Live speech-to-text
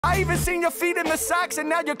I even seen your feet in the socks, and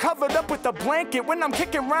now you're covered up with the blanket. When I'm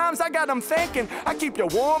kicking rhymes, I got them thinking. I keep you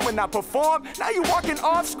warm when I perform. Now you walking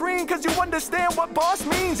off screen, cause you understand what boss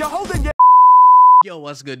means. You're holding your... Yo,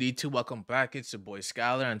 what's good, YouTube? Welcome back. It's your boy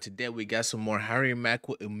Schuyler, and today we got some more Mack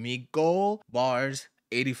Omegle bars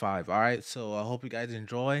 85. All right, so I hope you guys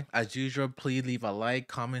enjoy. As usual, please leave a like,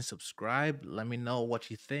 comment, subscribe. Let me know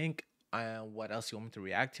what you think and what else you want me to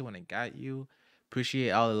react to when I got you. Appreciate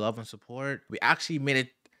all the love and support. We actually made it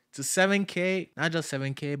to 7K, not just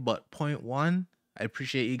 7K, but 0.1. I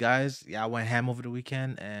appreciate you guys. Yeah, I went ham over the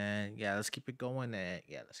weekend, and yeah, let's keep it going, and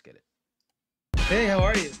yeah, let's get it. Hey, how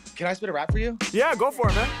are you? Can I spit a rap for you? Yeah, go for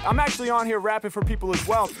it, man. I'm actually on here rapping for people as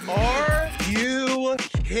well. Are you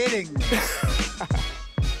kidding me?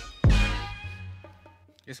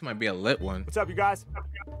 This might be a lit one. What's up, you guys?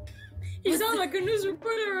 You sound like a news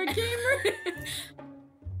reporter or a gamer.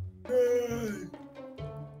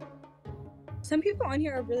 Some people on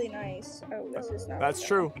here are really nice. Oh, this is not. That's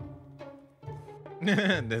true.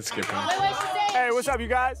 That's good. Hey, what's up, you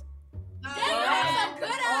guys?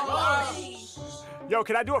 Yo,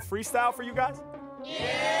 can I do a freestyle for you guys?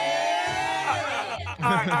 Yeah!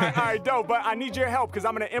 All right, dope, but I need your help because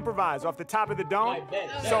I'm going to improvise off the top of the dome.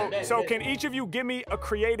 So can each of you give me a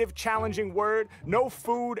creative, challenging word? No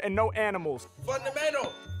food and no animals.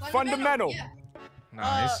 Fundamental. Yeah.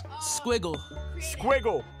 Nice. Squiggle.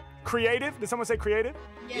 Squiggle. Creative? Did someone say creative?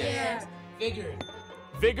 Yes.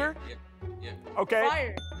 Vigor? Yeah.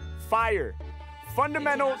 Okay. Fire.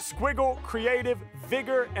 Fundamental, squiggle, creative,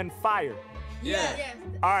 vigor, and fire. Yeah.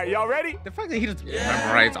 All right, y'all ready? The fact that he doesn't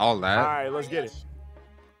memorize all that. All right, let's get it.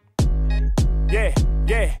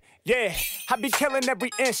 Yeah. I be killing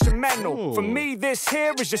every instrumental. Ooh. For me, this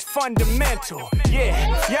here is just fundamental.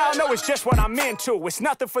 Yeah, y'all know it's just what I'm into. It's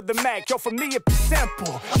nothing for the Mac, yo, for me it be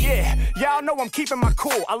simple. Yeah, y'all know I'm keeping my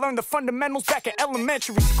cool. I learned the fundamentals back in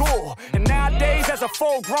elementary school. And nowadays, as a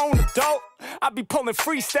full-grown adult, I be pulling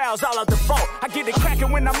freestyles all out the vault. I get it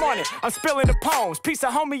cracking when I'm on it. I'm spilling the poems. Piece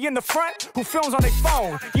of homie in the front who films on their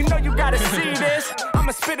phone. You know you gotta see this.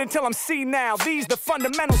 I'ma spit until I'm now. These the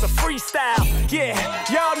fundamentals of freestyle. Yeah,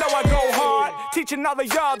 y'all know I go hard. Teaching all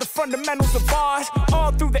of y'all the fundamentals of bars.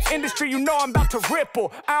 All through the industry, you know I'm about to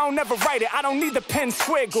ripple. I don't never write it. I don't need the pen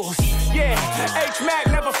squiggles. Yeah, Mack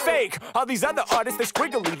never fake. All these other artists, they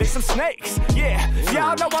squiggly. They some snakes. Yeah,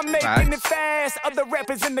 y'all know I'm making it fast. Other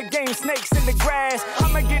rappers in the game, snakes in the grass.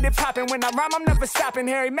 I'ma get it popping when I rhyme, I'm never stopping.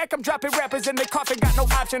 Mack, I'm dropping rappers in the coffin, got no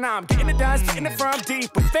option. I'm getting it done, spitting it from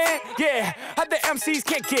deep within. Yeah, other MCs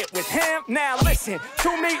can't get with him. Now listen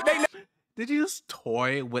to me, they Did you just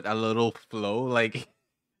toy with a little flow? Like,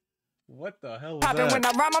 what the hell was popping that? when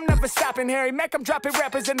I rhyme, I'm never stopping. Mack, I'm dropping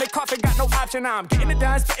rappers in the coffin, got no option. I'm getting it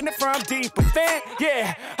done, spitting it from deep within.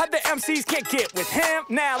 Yeah, other MCs can't get with him.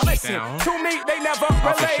 Now listen to me, they never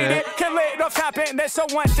related. Kill it off top and that's so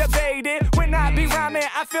much debated. When I be rhyming,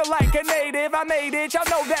 I feel like a native. I made it, y'all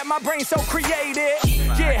know that my brain's so creative.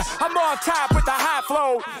 Yeah, I'm on top with the high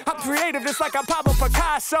flow. I'm creative just like I'm Pablo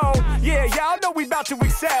Picasso. Yeah, y'all know we about to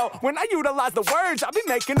excel. When I utilize the words, I be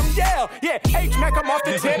making them yell. Yeah, Mack, I'm off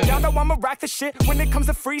the tip. Y'all know I'ma rock the shit. When it comes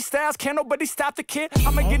to freestyles, can't nobody stop the kid.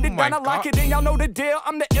 I'ma get it done, I lock it in, y'all know the deal.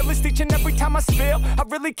 I'm the illest each and every time I spill. I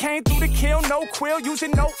really came through the kill, no quill, using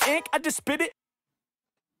no ink, I just spit it.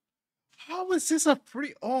 How is this a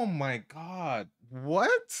free? Oh my god.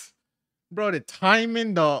 What? Bro, the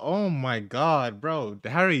timing, oh my god, bro.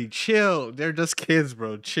 Harry, chill. They're just kids,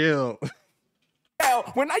 bro. Chill.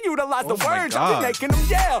 When I utilize the words, I be making them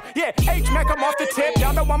yell. Yeah, Mack, I'm off the tip.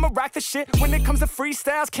 Y'all know I'ma rock the shit. When it comes to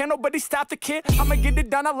freestyles, can't nobody stop the kid. I'ma get it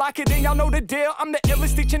done, I lock it in, y'all know the deal. I'm the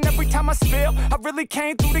illest each and every time I spill. I really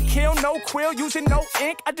came through the kill, no quill, using no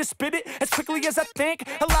ink. I just spit it as quickly as I think.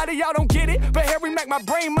 A lot of y'all don't get it, but Mack, my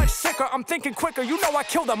brain much sicker. I'm thinking quicker, you know I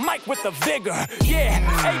kill the mic with the vigor. Yeah,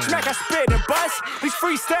 Mack, I spit and bust. These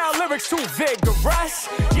freestyle lyrics too vigorous.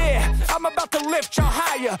 Yeah, I'm about to lift y'all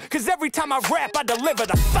higher, cause every time I rap, I deliver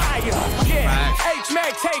the fire. Yeah,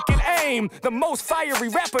 Mack taking aim, the most fiery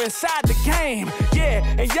rapper inside the game. Yeah,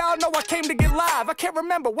 and y'all know I came to get live. I can't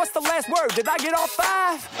remember, what's the last word? Did I get all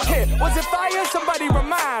 5? Yeah, was it fire? Somebody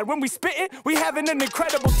remind. When we spittin', we having an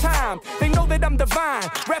incredible time. They know that I'm divine.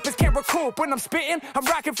 Rappers can't recoup. When I'm spittin', I'm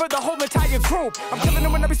rocking for the whole entire group. I'm killing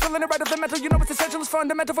it when I be spilling it right off the mental. You know it's essential, it's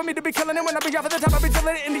fundamental for me to be killing it. When I be off at the top, I be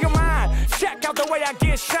drilling it into your mind. Check out the way I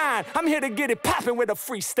get shine. I'm here to get it poppin' with a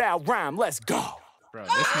freestyle rhyme. Let's go. Bro,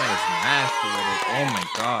 this man is nasty with it. Oh my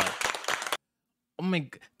god.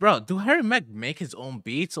 mean, bro, do Harry Mack make his own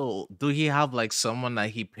beats, or do he have like someone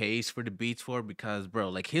that he pays for the beats for? Because, bro,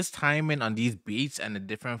 like his timing on these beats and the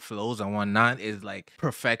different flows and whatnot is like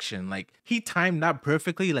perfection. Like he timed that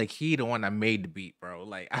perfectly. Like he the one that made the beat, bro.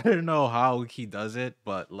 Like I don't know how he does it,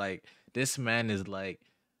 but like this man is like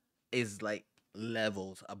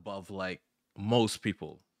levels above like most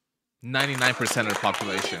people. 99% of the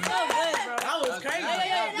population. That was crazy.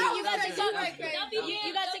 You got TikTok?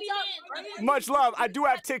 You got TikTok? Much love. I do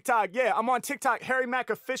have TikTok. Yeah, I'm on TikTok. Harry Mack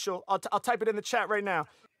official. I'll type it in the chat right now.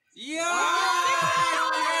 Yeah.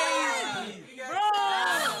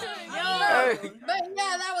 Hey. But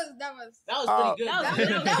yeah, that was That was pretty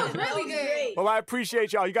good. that was really good. Well, I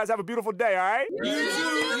appreciate y'all. You guys have a beautiful day. All right.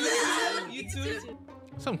 You too.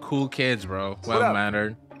 Some cool kids, bro. up? Well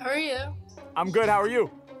mannered. How are you? I'm good. How are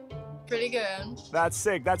you? Pretty good. That's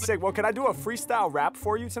sick. That's sick. Well, can I do a freestyle rap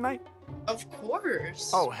for you tonight? Of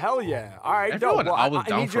course. Oh, hell yeah. All right, Everyone dope. Well, always I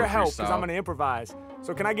down need for your a help because freestyle. I'm going to improvise.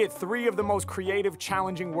 So can I get 3 of the most creative,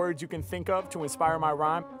 challenging words you can think of to inspire my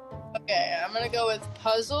rhyme? Okay, I'm gonna go with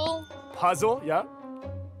puzzle, Puzzle, yeah.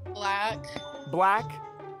 black, Black,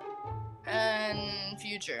 and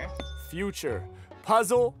future. future.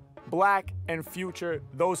 Puzzle, black, and future.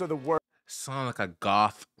 Those are the words. Sound like a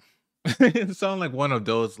goth. Sound like one of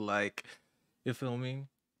those like, you feel me?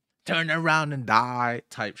 Turn around and die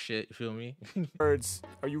type shit. You feel me? Are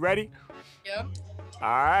you ready? Yeah. All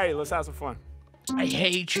right, let's have some fun. I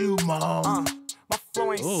hate you, mom. My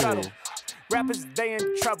flow ain't Ooh. subtle. Rappers, they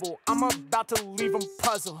in trouble. I'm about to leave them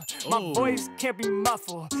puzzled. My Ooh. voice can't be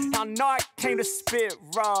muffled. I know I came to spit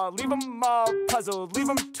raw. Leave them all puzzled. Leave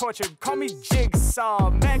them tortured. Call me Jigsaw.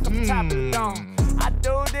 Mack, I'm top of the dome. I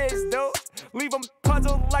do this, dude. Leave them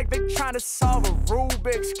puzzled like they trying to solve a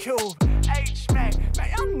Rubik's Cube. H-Mack,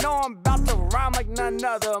 man, I know I'm about to rhyme like none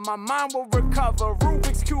other. My mind will recover.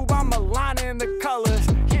 Rubik's Cube, I'm aligning the colors.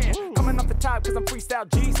 Yeah, coming off the top cause I'm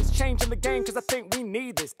freestyle Jesus. Changing the game cause I think we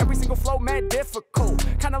need this. Every single flow, mad difficult.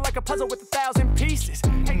 Kinda like a puzzle with 1,000 pieces.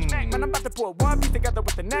 H-Mack, man, I'm about to put one piece together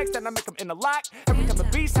with the next, and I make them interlock. Every time the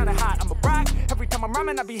beat sounded hot, I'm a rock. Every time I'm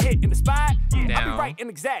rhyming, I be hitting the spot. Yeah, I be Down. right and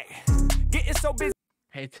exact. Getting so busy.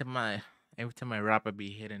 Every time I rap, I be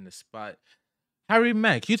hitting the spot. Harry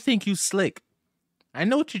Mack, you think you slick? I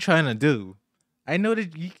know what you're trying to do. I know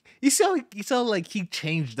that you saw like he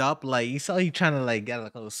changed up. Like you saw he trying to like get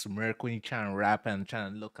like a little smirk when you trying to rap and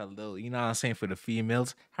trying to look a little. You know what I'm saying, for the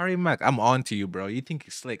females. Harry Mack, I'm on to you, bro. You think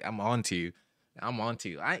you slick? I'm on to you. I'm on to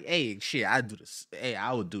you. Hey, shit, I do this. Hey,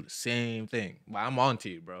 I would do the same thing. But I'm on to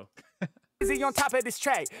you, bro. Busy on top of this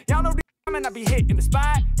track. Y'all know I be hitting the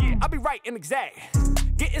spot. Yeah, I be right and exact.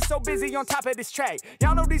 Getting so busy on top of this track.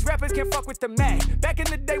 Y'all know these rappers can't fuck with the Mac. Back in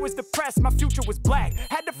the day was depressed, my future was black.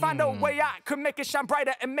 Had to find a way I could make it shine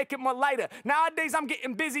brighter and make it more lighter. Nowadays I'm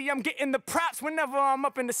getting busy, I'm getting the props whenever I'm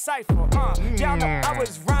up in the cypher. Y'all know I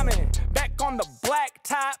was rhyming back on the black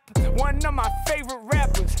top. One of my favorite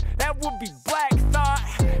rappers, that would be Black Thought.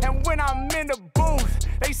 And when I'm in the booth,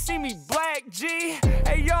 they see me Black G.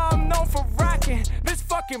 Hey, y'all, I'm known for rocking this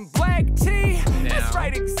fucking black tee. That's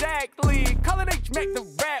right, exactly. Call it H-Mack the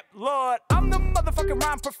rap lord. I'm the motherfucking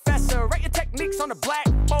rhyme professor. Write your techniques on the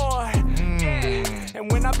blackboard. Yeah.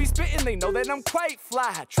 And when I be spitting, they know that I'm quite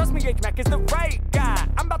fly. Trust me, H-Mack is the right guy.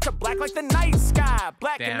 I'm about to black like the night sky.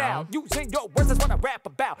 Blacking out, using your words, that's what I rap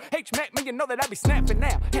about. H-Mack, man, you know that I be snapping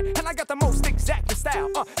now. And I got the most exacting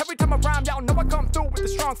style. Every time I rhyme, y'all know I come through with the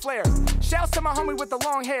strong flair. Shouts to my homie with the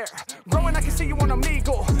long hair. Growing, I can see you on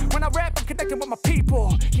Omegle. When I rap, I'm connecting with my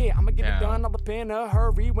people. Yeah, I'ma get it done all up in a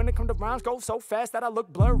hurry. When it come to rhymes, go so fast that I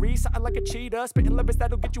look blurry. Something like a cheetah, spitting lyrics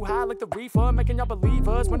that'll get you high like the reefer. Making y'all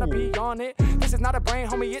believers when I be on it. This is not a brain,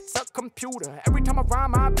 homie, it's a computer. Every time I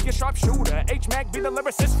rhyme, I be a sharpshooter. H-Mack be the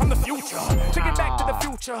lyricist from the future. Take it back to the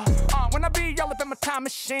future. When I be y'all up in my time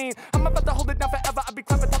machine, I'm about to hold it down forever. I be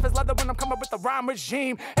clapping tough as leather when I'm coming with the rhyme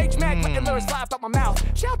regime. H-Mack, let the lyrics fly out my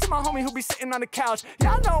mouth. Shout to my homie who be sitting on the couch.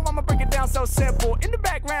 Y'all know I'ma break it down so simple. In the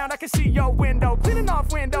background, I can see your window. Cleaning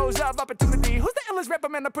off windows of opportunity. Who's the illest rapper,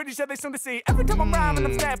 man? I'm pretty sure they soon to see. Every time I'm rhyming,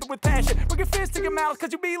 I'm snapping with passion. Bring your fist to your mouth,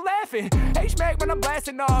 cause you be laughing. H-Mack when I'm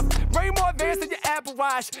blasting off. Way more advanced than your Apple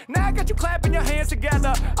Watch. Now I got you clapping your hands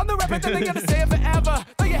together. I'm the rapper that they gonna say it forever.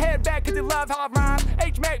 Throw your head back cause you love how I rhyme.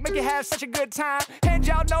 H-Mack make you have such a good time. And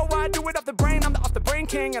y'all know I do it off the brain. I'm the off the brain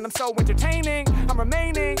king and I'm so entertaining. I'm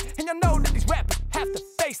remaining. And y'all know that these rappers have to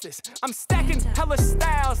face this. I'm stacking hella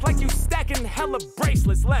styles like you stacking hella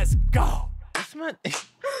bracelets. Let's go. This man,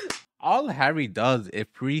 all Harry does is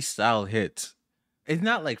freestyle hits. It's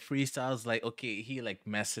not like freestyles like, okay, he like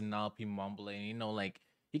messing up, he mumbling, you know, like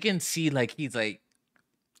you can see like he's like,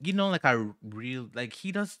 you know, like a real, like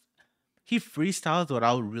he he freestyles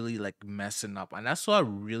without really like messing up, and that's what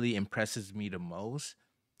really impresses me the most.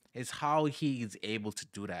 Is how he's able to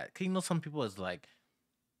do that. 'Cause you know, some people is like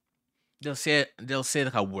they'll say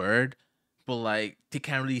like a word, but like they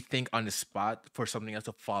can't really think on the spot for something else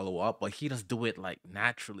to follow up. But he just do it like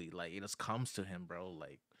naturally, like it just comes to him, bro.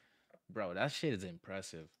 Like, bro, that shit is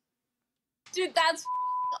impressive. Dude, that's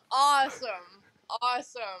awesome.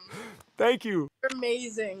 Awesome. Thank you. You're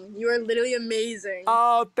amazing. You are literally amazing.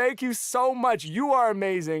 Oh, thank you so much. You are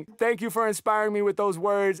amazing. Thank you for inspiring me with those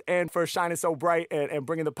words and for shining so bright and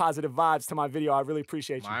bringing the positive vibes to my video. I really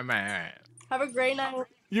appreciate you. My man. Have a great night.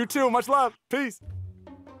 You too. Much love. Peace.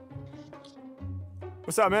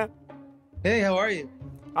 What's up, man? Hey, how are you?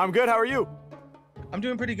 I'm good. How are you? I'm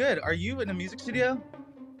doing pretty good. Are you in a music studio?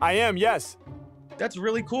 I am, yes. That's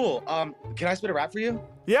really cool. Can I spit a rap for you?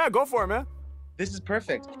 Yeah, go for it, man. This is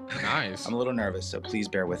perfect. Nice. I'm a little nervous, so please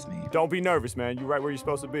bear with me. Don't be nervous, man. You're right where you're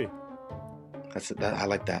supposed to be. I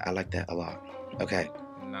like that. I like that a lot. Okay,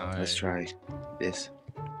 Nice. let's try this.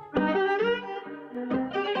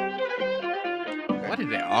 What are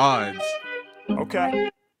the odds? Okay.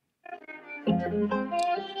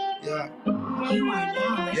 Yeah. You are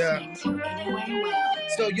now Yeah. listening to Anyway Well.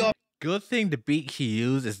 So y'all. Good thing the beat he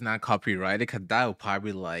used is not copyrighted, cause that would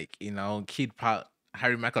probably like, you know,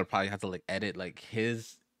 Harry Mack would probably have to like edit like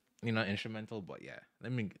his, you know, instrumental. But yeah,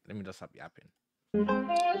 let me just stop yapping.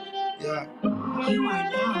 Yeah. You are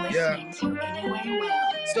now Yeah. listening to Anyway Well.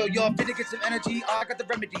 So y'all finna get some energy. I got the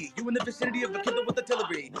remedy. You in the vicinity of a killer with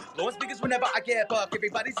artillery. Lowest speakers whenever I get buck.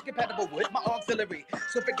 Everybody's compatible with my auxiliary.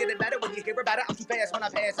 So forget it matter when you hear about it. I'm too fast when I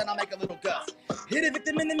pass and I'll make a little gust. Hit a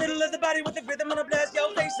victim in the middle of the body with the rhythm and a blast.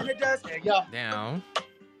 Yo, face in the dust. Hey, yo. Damn.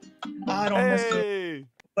 I don't mess with Hey.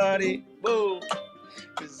 nobody. Whoa.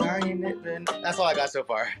 'Cause I ain't living. That's all I got so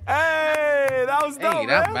far. Hey, that was dope, Hey,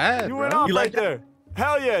 not man. bad, You bro. went off You right like that? there.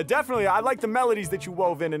 Hell yeah, definitely. I like the melodies that you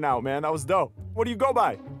wove in and out, man. That was dope. What do you go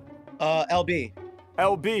by? LB.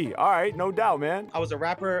 LB. All right, no doubt, man. I was a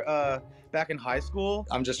rapper back in high school.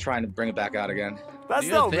 I'm just trying to bring it back out again. That's Do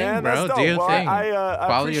your dope, thing, man. bro. That's dope. Do your Well, thing. I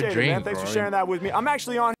Follow your appreciate it, man. dreams, Thanks for bro. sharing that with me. I'm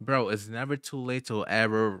actually on. Bro, it's never too late to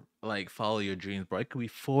ever like follow your dreams, bro. It could be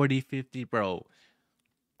 40, 50, bro.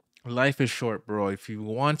 Life is short, bro. If you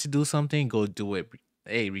want to do something, go do it.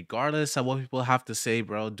 Hey, regardless of what people have to say,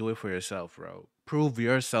 bro, do it for yourself, bro. Prove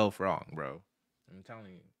yourself wrong, bro. I'm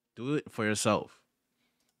telling you, do it for yourself.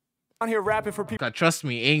 On here rapping for people 'Cause trust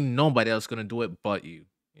me, ain't nobody else gonna do it but you.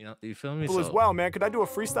 You know, you feel me? as well, man. Could I do a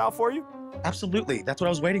freestyle for you? Absolutely. That's what I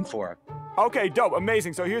was waiting for. Okay, dope,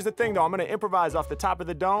 amazing. So here's the thing, though. I'm gonna improvise off the top of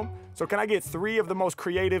the dome. So can I get 3 of the most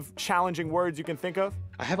creative, challenging words you can think of?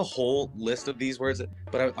 I have a whole list of these words,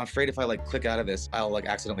 but I'm afraid if I like click out of this, I'll like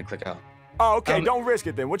accidentally click out. Oh, okay. Don't risk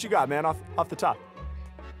it then. What you got, man? Off the top.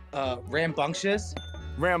 Rambunctious,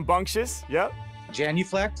 Rambunctious. Yep.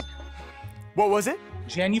 genuflect. What was it?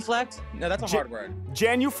 Genuflect? No, that's a hard word.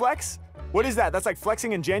 Genuflex? What is that? That's like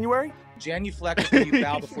flexing in January? Genuflect is when you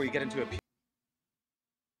bow before you get into a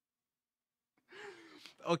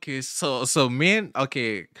Okay, so me and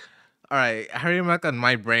okay, all right. Harry Mack on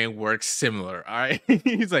my brain works similar. All right,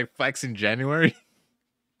 he's like flex in January,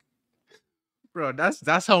 bro.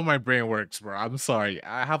 That's how my brain works, bro. I'm sorry,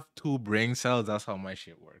 I have 2 brain cells. That's how my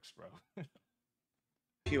shit works, bro.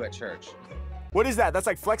 pew at church. What is that? That's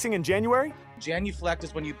like flexing in January? Genuflect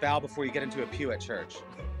is when you bow before you get into a pew at church.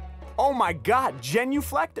 Oh my God,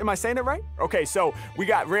 genuflect? Am I saying it right? Okay, so we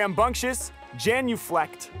got rambunctious,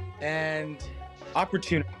 genuflect. And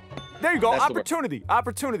opportunity. There you go, That's the word. opportunity.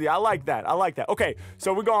 Opportunity, I like that, I like that. Okay,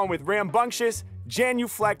 so we're going with rambunctious,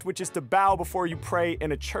 genuflect, which is to bow before you pray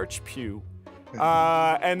in a church pew.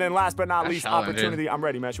 And then last but not That's least, challenging. opportunity. I'm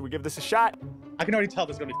ready, man. Should we give this a shot? I can already tell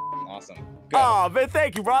this is gonna be awesome. Go. Oh, man,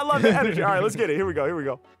 thank you, bro. I love the energy. All right, let's get it. Here we go, here we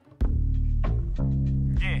go.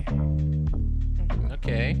 Yeah.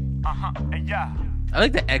 Okay, Yeah. I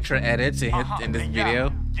like the extra edits it hit in this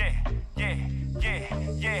video.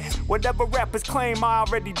 Yeah. Whatever rappers claim, I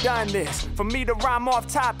already done this. For me to rhyme off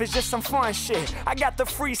top is just some fun shit. I got the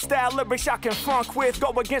freestyle lyrics y'all can funk with.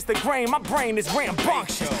 Go against the grain, my brain is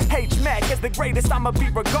rambunctious. H-Mack is the greatest, I'ma be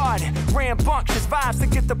regarded. Rambunctious vibes to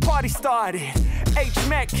get the party started.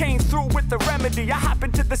 H-Mack came through with the remedy. I hop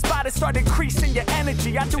into the spot and start increasing your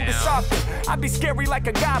energy. I do this often. I be scary like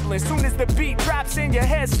a goblin. Soon as the beat drops in, your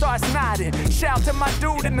head starts nodding. Shout to my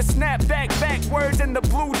dude in the snapback, backwards in the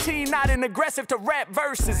blue tee, nodding aggressive to rap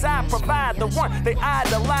verses. verses I provide, the one they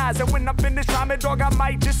idolize. And when I'm finished rhyming, dog, I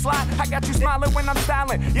might just slide. I got you smiling when I'm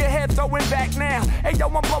styling, your head throwing back now. Hey, yo,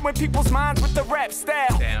 I'm blowing people's minds with the rap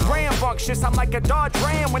style. Rambunctious, I'm like a Dodge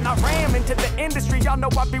Ram. When I ram into the industry, y'all know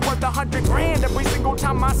I be worth 100 grand every single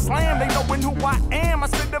time I slam. They knowing who I am. I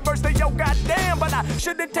spit the verse, they yo, goddamn, but I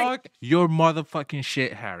shouldn't take. Talk your motherfucking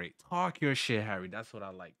shit, Harry. Talk your shit, Harry. That's what I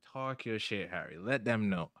like. Talk your shit, Harry. Let them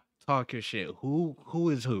know. Talk your shit. Who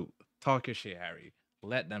is who? Talk your shit, Harry.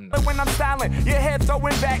 Let them know. When I'm styling, your head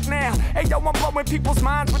throwing back now. Hey, yo, I'm blowing people's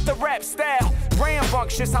minds with the rap style.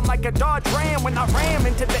 Rambunctious, I'm like a Dodge Ram. When I ram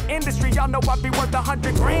into the industry, y'all know I be worth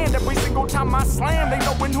 100 grand every single time I slam. They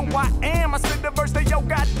knowing who I am. I spit the verse, they yo,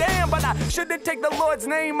 goddamn, but I shouldn't take the Lord's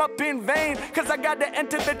name up in vain. Cause I got to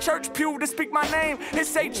enter the church pew to speak my name.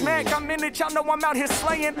 It's H Mack, I'm in it, y'all know I'm out here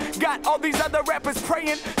slaying. Got all these other rappers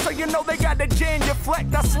praying, so you know they got the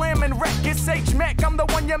genuflect. I slam and wreck, it's H Mack, I'm the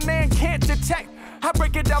one your man can't detect. I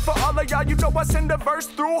break it down for all of y'all, you know I send a verse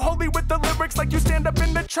through. Holy with the lyrics like you stand up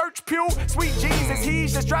in the church pew. Sweet Jesus,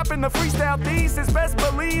 he's just dropping the freestyle thesis. Best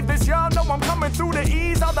believe this, y'all know I'm coming through to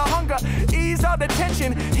ease all the hunger, ease all the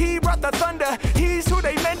tension. He brought the thunder, he's who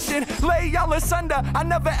they mention. Lay y'all asunder, I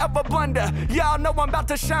never ever blunder. Y'all know I'm about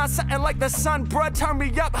to shine something like the sun, bruh. Turn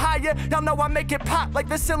me up higher, y'all know I make it pop like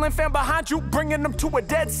the ceiling fan behind you, bringing them to a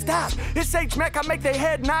dead stop. It's H Mack, I make their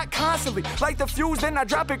head knock constantly. Like the fuse, then I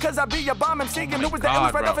drop it cause I be a bomb MC. And who was the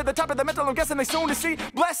illest right off at the top of the mental? I'm guessing they soon to see.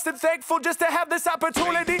 Blessed and thankful just to have this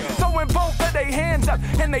opportunity. Throwing both of their hands up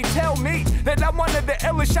and they tell me that I'm one of the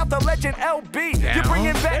illest. Shout the legend LB. You're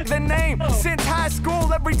bringing back the name since high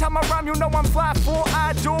school. Every time I rhyme, you know I'm fly full.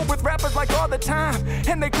 I do with rappers like all the time,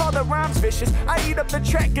 and they call the rhymes vicious. I eat up the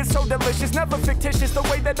track, it's so delicious, never fictitious. The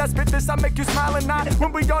way that I spit this, I make you smile and nod.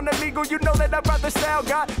 When we on Omegle, you know that I brought the style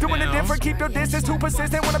guy. Doing it different, keep your distance, too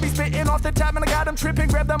persistent. When I be spitting off the top and I got them tripping,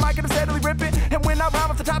 grab the mic and I'm steadily ripping. And when I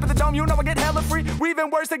rhyme off the top of the dome, you know I get hella free. Weaving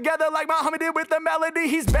words together like Muhammad did with the melody.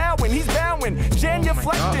 He's bowing,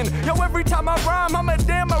 genuflecting. Yo, every time I rhyme, I'm a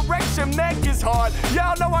damn erection. Neck is hard.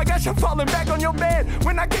 Y'all know I got you falling back on your bed.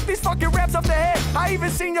 When I kick these fucking raps off the head, I even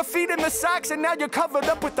seen your feet in the socks, and now you're covered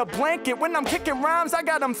up with the blanket. When I'm kicking rhymes, I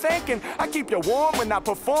got them thinking. I keep you warm when I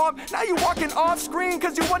perform. Now you walking off screen,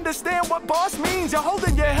 cause you understand what boss means. You're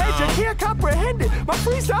holding your head, you can't comprehend it. My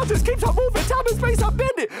freestyle just keeps on moving, time and space, I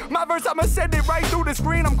bend it. My verse, I'ma send it right through the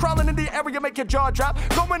screen. I'm crawling in the area, make your jaw drop.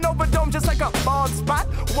 Going over dome just like a bald spot.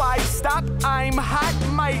 Why stop? I'm hot,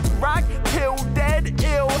 might rock till dead,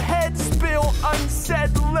 ill head spill.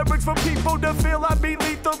 Unsaid lyrics for people to feel. I be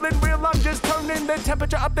lethal and real, I'm just turning the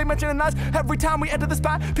temperature up. They mentioning us every time we enter the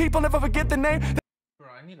spot. People never forget the name. Bro,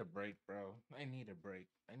 I need a break, bro. I need a break.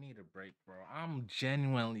 I need a break, bro. I'm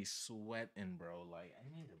genuinely sweating, bro. Like,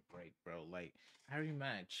 I need a break, bro. Like, Harry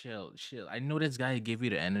Mack, chill. I know this guy gave you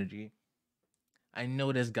the energy. I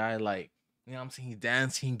know this guy, like, you know what I'm saying? He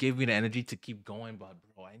danced, he gave me the energy to keep going, but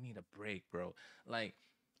bro, I need a break, bro. Like,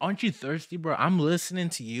 aren't you thirsty, bro? I'm listening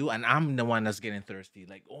to you, and I'm the one that's getting thirsty.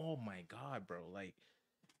 Like, oh my God, bro. Like,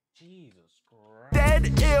 Jesus Christ.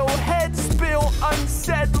 Dead, ill head spill.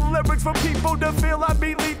 Unsaid lyrics for people to feel. I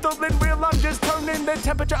be lethal and real, I'm just turning the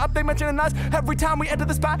temperature up. They mentioning us every time we enter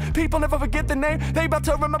the spot. People never forget the name, they about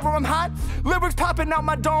to remember I'm hot. Lyrics popping out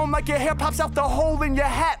my dome like your hair pops out the hole in your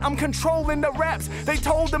hat. I'm controlling the raps, they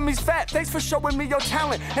told him he's fat. Thanks for showing me your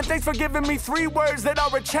talent, and thanks for giving me 3 words that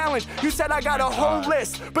are a challenge. You said I got a whole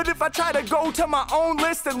list, but if I try to go to my own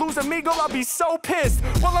list and lose Omegle, I'll be so pissed.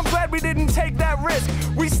 Well, I'm glad we didn't take that risk.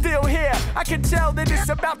 We still here, I can tell that it's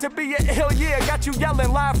about to be a ill year. Got you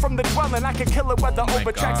yelling live from the dwelling. I can kill it whether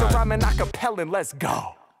over tracks or rhyming acapella. Let's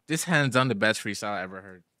go. This hands down the best freestyle I ever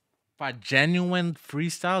heard. By genuine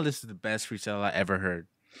freestyle, this is the best freestyle I ever heard.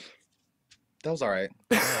 That was all right.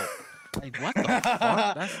 Like, what the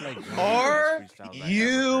fuck? That's like Are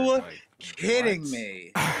you like, kidding what?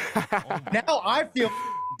 me? Oh Now I feel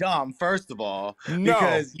dumb, first of all, No.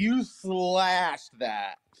 because you slashed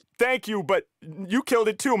that. Thank you, but you killed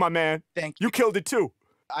it too, my man. Thank you. You killed it too.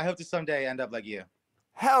 I hope to someday end up like you.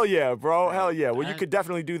 Hell yeah, bro. Hell yeah. Well, you could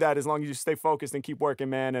definitely do that as long as you stay focused and keep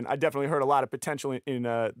working, man. And I definitely heard a lot of potential in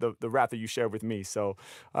the rap that you shared with me. So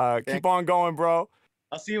keep on going, bro.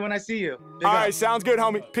 I'll see you when I see you. Big All up. right, sounds good,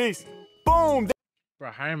 homie. Peace. Boom.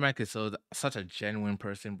 Bro, Harry Mack is such a genuine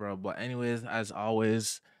person, bro. But anyways, as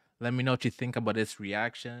always, let me know what you think about this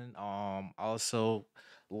reaction. Also,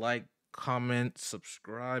 like, comment,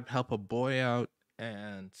 subscribe, help a boy out,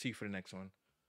 and see you for the next one.